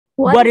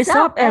What is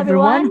up,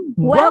 everyone?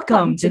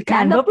 Welcome to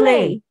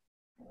Canvaplay.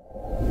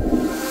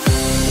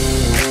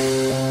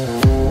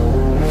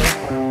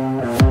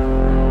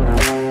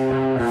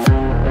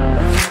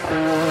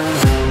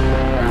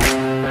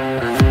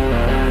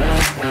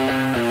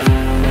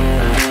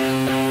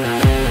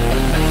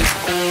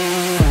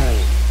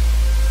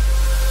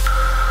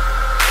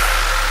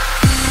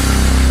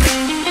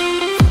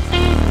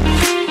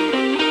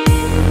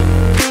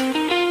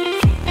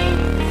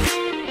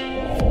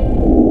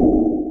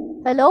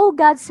 Hello,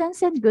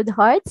 godsons and good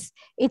hearts.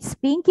 It's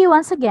Pinky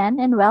once again,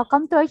 and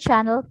welcome to our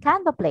channel,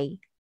 Canvaplay.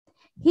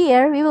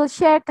 Here, we will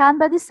share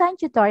Canva design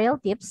tutorial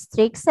tips,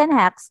 tricks, and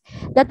hacks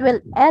that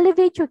will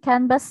elevate your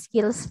Canva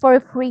skills for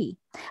free.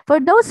 For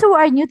those who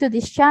are new to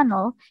this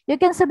channel, you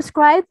can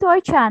subscribe to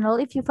our channel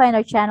if you find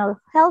our channel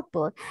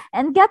helpful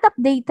and get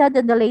updated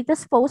on the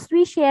latest posts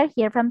we share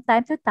here from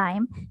time to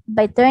time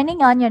by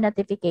turning on your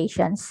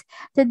notifications.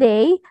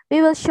 Today,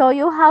 we will show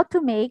you how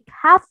to make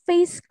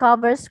half-face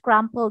covers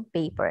crumpled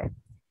paper.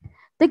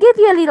 To give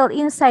you a little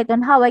insight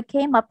on how I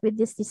came up with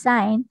this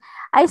design,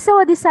 I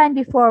saw a design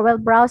before while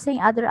browsing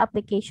other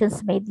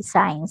applications made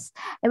designs,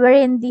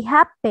 wherein the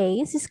half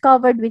face is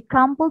covered with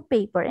crumpled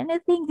paper, and I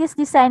think this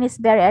design is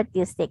very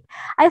artistic.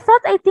 I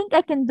think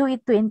I can do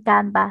it too in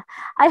Canva.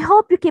 I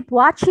hope you keep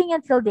watching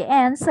until the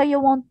end so you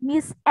won't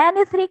miss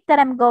any trick that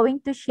I'm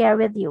going to share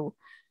with you.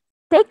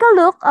 Take a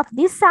look of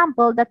this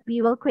sample that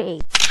we will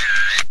create.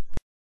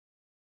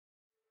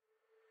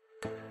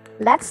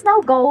 Let's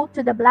now go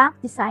to the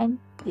blank design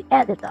the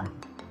editor.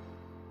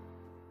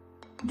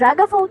 Drag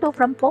a photo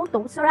from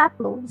Photos or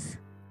Uploads.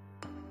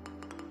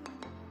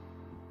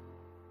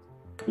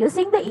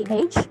 Using the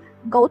image,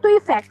 go to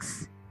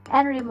Effects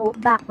and remove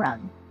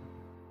background.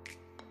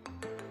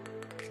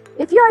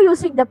 If you are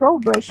using the Pro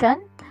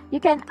version,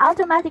 you can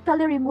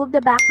automatically remove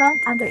the background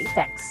under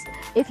Effects.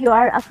 If you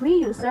are a free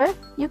user,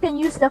 you can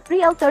use the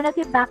free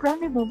alternative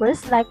background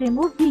removers like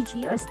Remove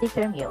BG or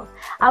Sticker Mill.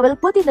 I will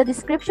put in the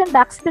description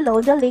box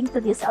below the link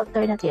to these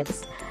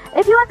alternatives.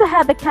 If you want to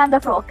have a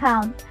Canva Pro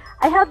account,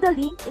 I have the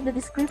link in the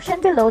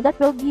description below that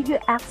will give you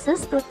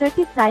access to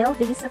 30 trial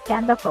days of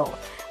Canva Pro.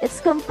 It's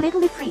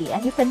completely free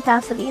and you can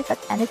cancel it at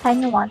any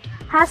time you want,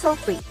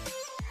 hassle-free.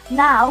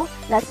 Now,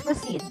 let's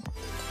proceed.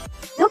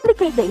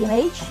 Duplicate the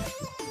image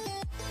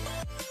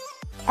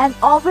and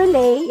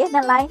overlay and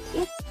align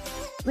it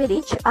with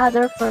each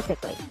other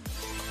perfectly.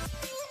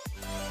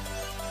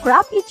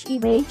 Crop each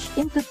image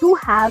into two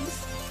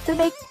halves to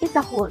make it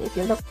a whole if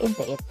you look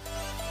into it.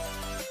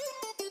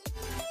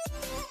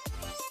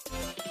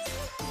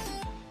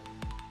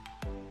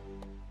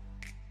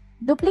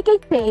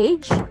 Duplicate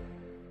page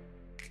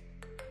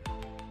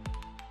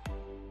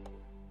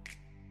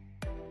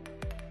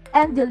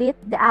and delete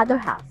the other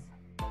half.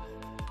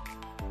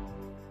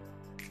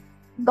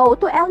 Go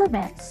to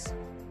Elements.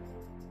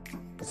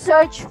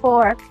 Search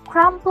for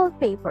crumpled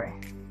paper.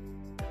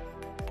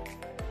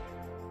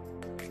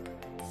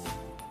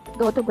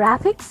 Go to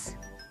Graphics,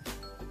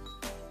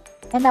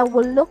 and I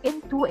will look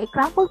into a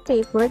crumpled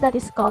paper that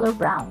is color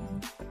brown.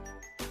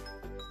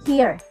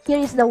 Here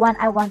is the one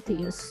I want to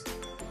use.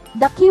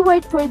 The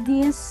keyword for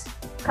this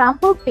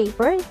crumpled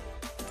paper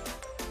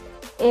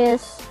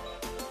is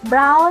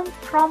brown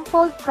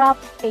crumpled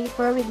cropped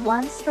paper with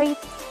one straight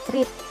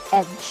ripped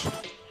edge.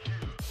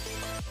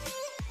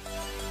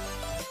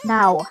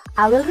 Now,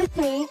 I will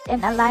rotate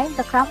and align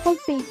the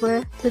crumpled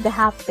paper to the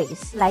half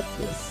face like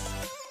this.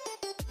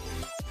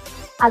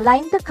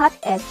 Align the cut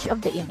edge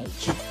of the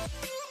image.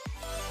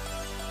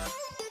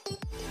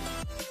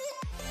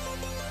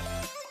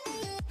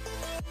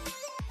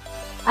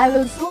 I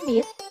will zoom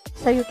it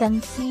so you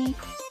can see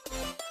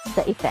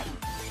the effect.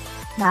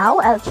 Now,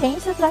 I'll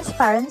change the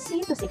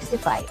transparency to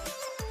 65.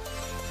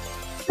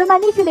 To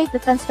manipulate the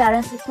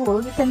transparency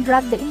tool, you can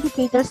drag the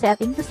indicator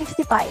setting to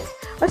 65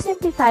 or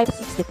simply type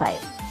 65.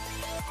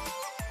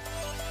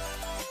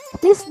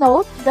 Please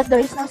note that there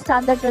is no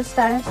standard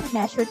transparency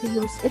measure to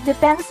use. It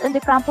depends on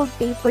the crumpled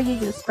paper you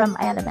use from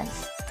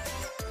Elements.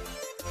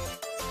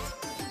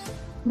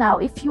 Now,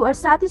 if you are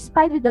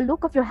satisfied with the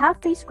look of your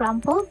half-face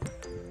crumpled,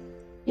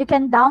 you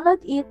can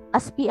download it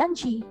as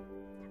PNG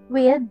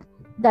with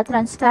the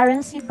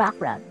transparency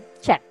background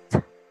checked.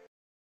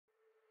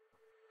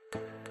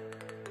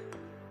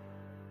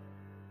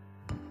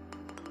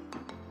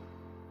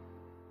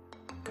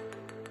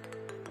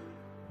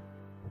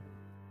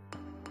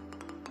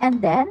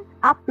 And then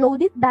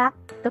upload it back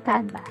to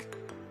Canva.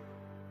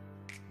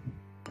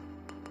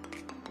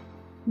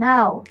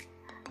 Now,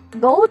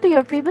 go to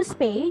your previous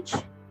page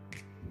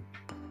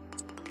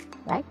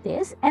like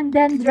this and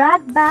then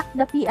drag back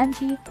the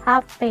PNG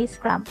half-face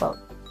crumpled.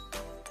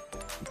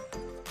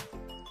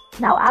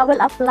 Now, I will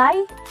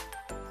apply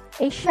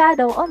a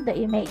shadow on the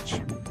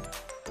image.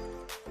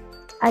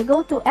 I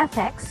go to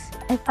FX,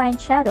 I find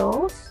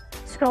Shadows,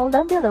 scroll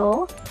down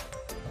below,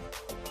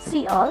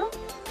 see all,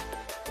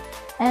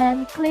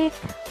 and click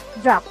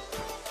Drop.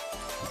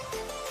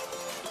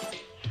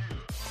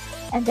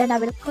 And then I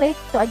will click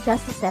to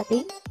adjust the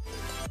setting.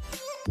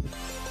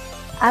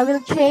 I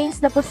will change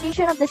the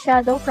position of the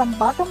shadow from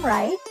bottom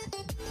right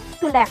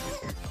to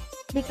left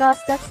because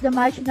that's the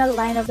marginal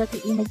line of the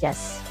two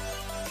images.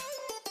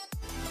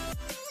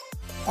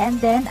 And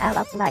then I'll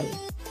apply.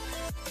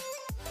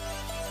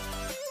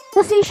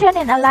 Position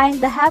and align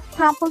the half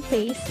crumpled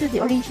face to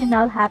the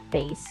original half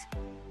face.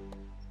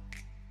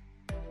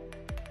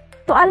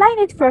 To align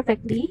it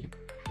perfectly,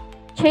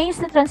 change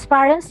the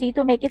transparency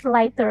to make it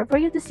lighter for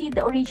you to see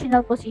the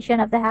original position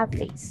of the half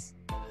face.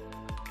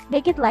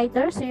 Make it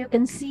lighter so you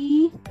can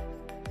see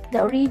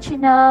the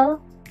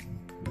original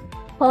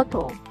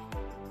photo.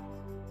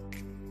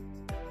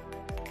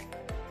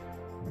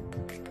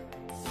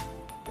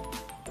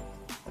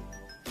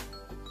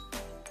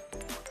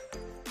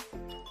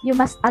 You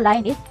must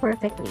align it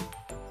perfectly.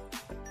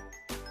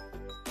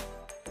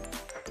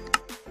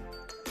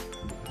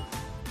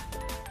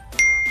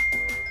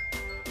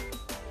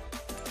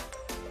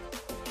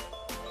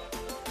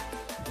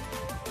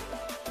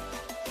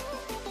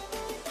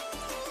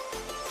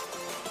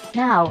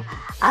 Now,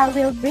 I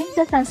will bring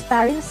the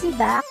transparency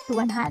back to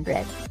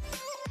 100.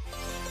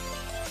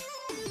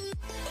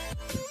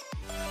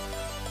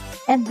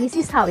 And this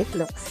is how it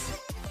looks.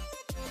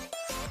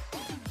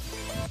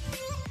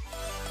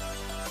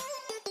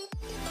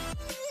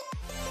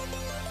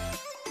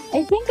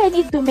 I think I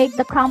need to make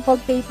the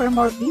crumpled paper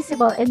more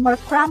visible and more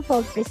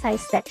crumpled,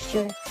 precise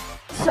texture.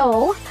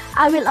 So,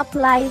 I will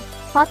apply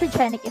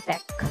photogenic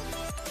effect.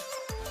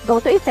 Go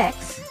to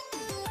Effects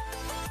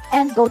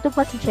and go to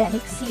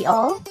Photogenic, see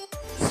all.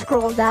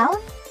 Scroll down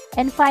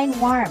and find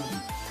Warm.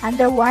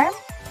 Under Warm,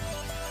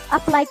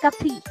 apply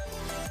Capri.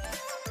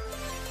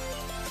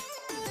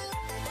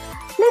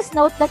 Please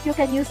note that you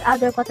can use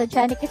other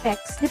photogenic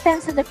effects.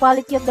 Depends on the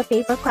quality of the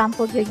paper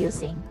crumpled you're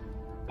using.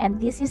 And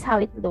this is how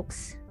it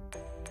looks.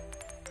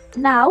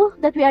 Now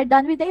that we are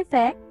done with the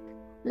effect,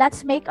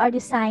 let's make our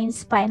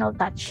design's final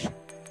touch.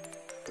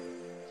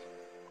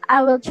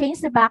 I will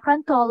change the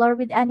background color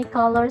with any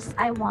colors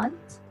I want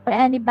or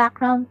any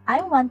background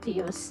I want to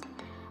use.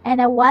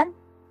 And I want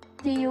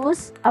to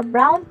use a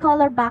brown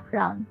color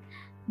background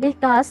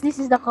because this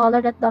is the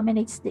color that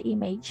dominates the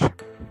image.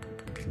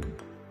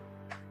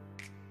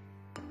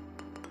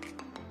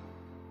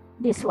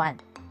 This one.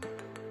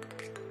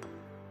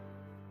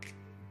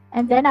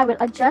 And then I will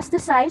adjust the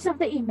size of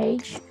the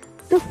image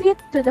to fit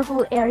to the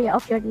whole area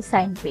of your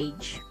design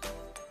page.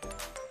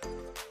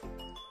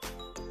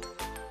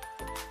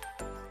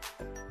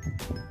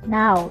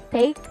 Now,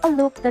 take a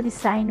look at the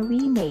design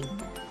we made.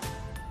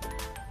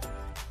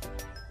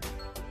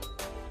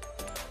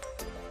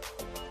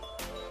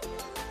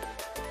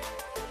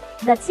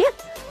 That's it.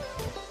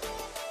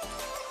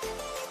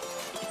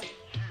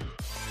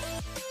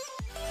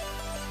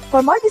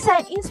 For more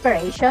design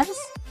inspirations,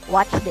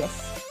 watch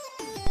this.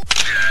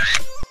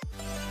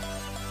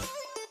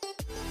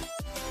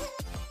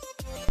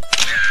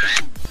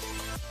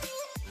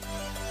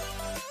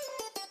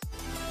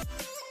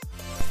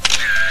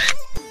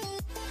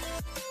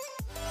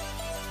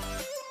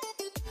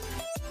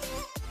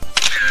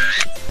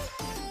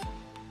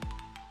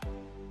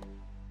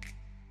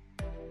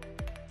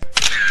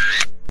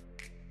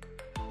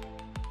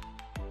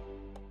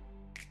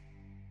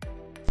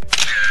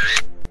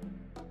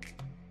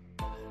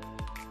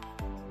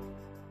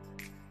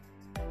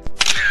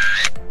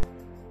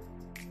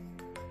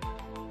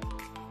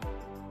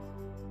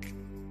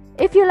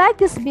 If you like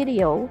this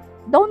video,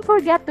 don't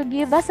forget to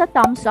give us a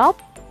thumbs up,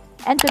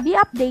 and to be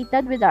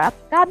updated with our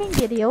upcoming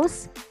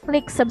videos,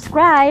 click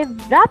subscribe,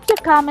 drop your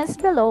comments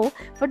below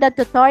for the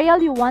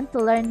tutorial you want to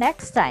learn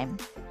next time.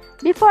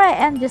 Before I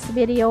end this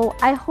video,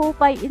 I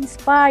hope I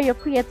inspire your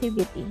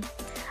creativity.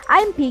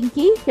 I'm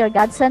Pinky, your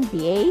Godson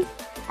BA,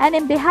 and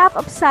in behalf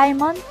of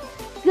Simon,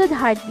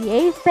 Goodheart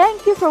BA,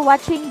 thank you for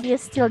watching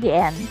this till the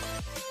end.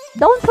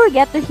 Don't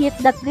forget to hit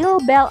that little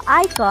bell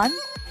icon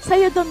so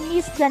you don't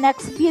miss the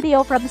next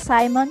video from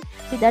Simon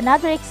with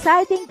another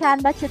exciting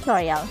Canva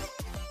tutorial.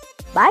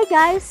 Bye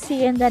guys,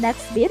 see you in the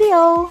next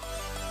video.